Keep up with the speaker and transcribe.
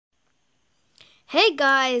Hey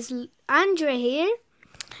guys, Andre here.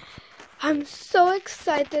 I'm so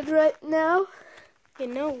excited right now. You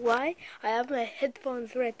know why? I have my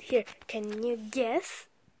headphones right here. Can you guess?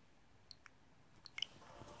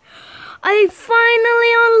 I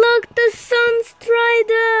finally unlocked the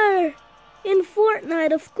Sunstrider in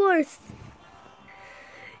Fortnite, of course.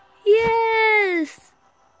 Yes!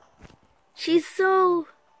 She's so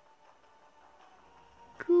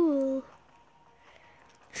cool.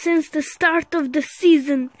 Since the start of the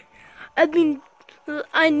season,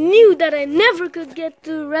 I knew that I never could get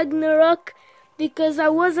to Ragnarok because I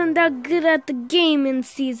wasn't that good at the game in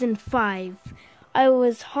Season 5. I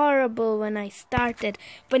was horrible when I started,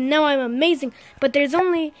 but now I'm amazing. But there's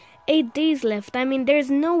only 8 days left. There's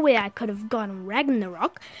no way I could have gotten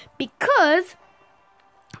Ragnarok because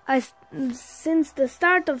since the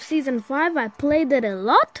start of Season 5, I played it a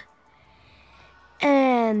lot.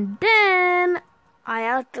 And then I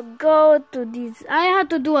had to I had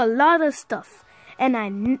to do a lot of stuff. And I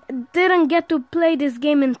didn't get to play this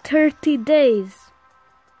game in 30 days.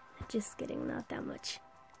 Just kidding, not that much.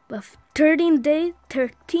 But 13,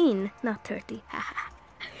 not 30.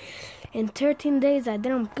 In 13 days, I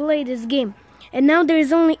didn't play this game. And now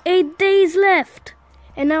there's only 8 days left.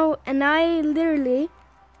 And I literally...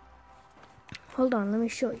 Hold on, let me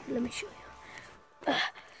show you.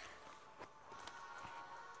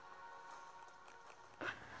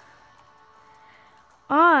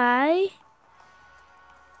 I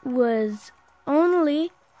was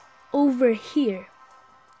only over here.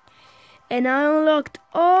 And I unlocked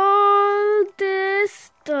all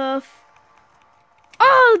this stuff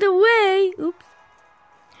all the way. Oops.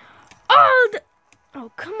 Oh,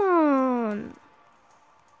 come on.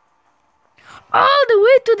 All the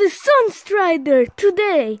way to the Sunstrider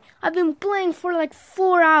today. I've been playing for like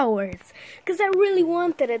 4 hours because I really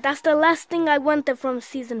wanted it. That's the last thing I wanted from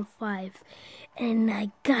Season 5. And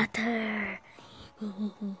I got her.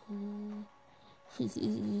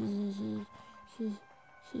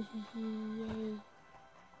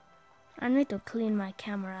 I need to clean my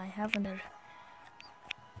camera. I haven't.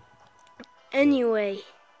 Anyway.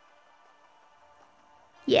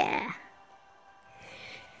 Yeah.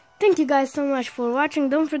 Thank you guys so much for watching.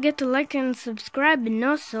 Don't forget to like and subscribe, and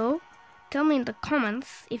also tell me in the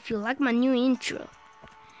comments if you like my new intro.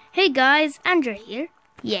 Hey guys, Andre here.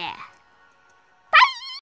 Yeah.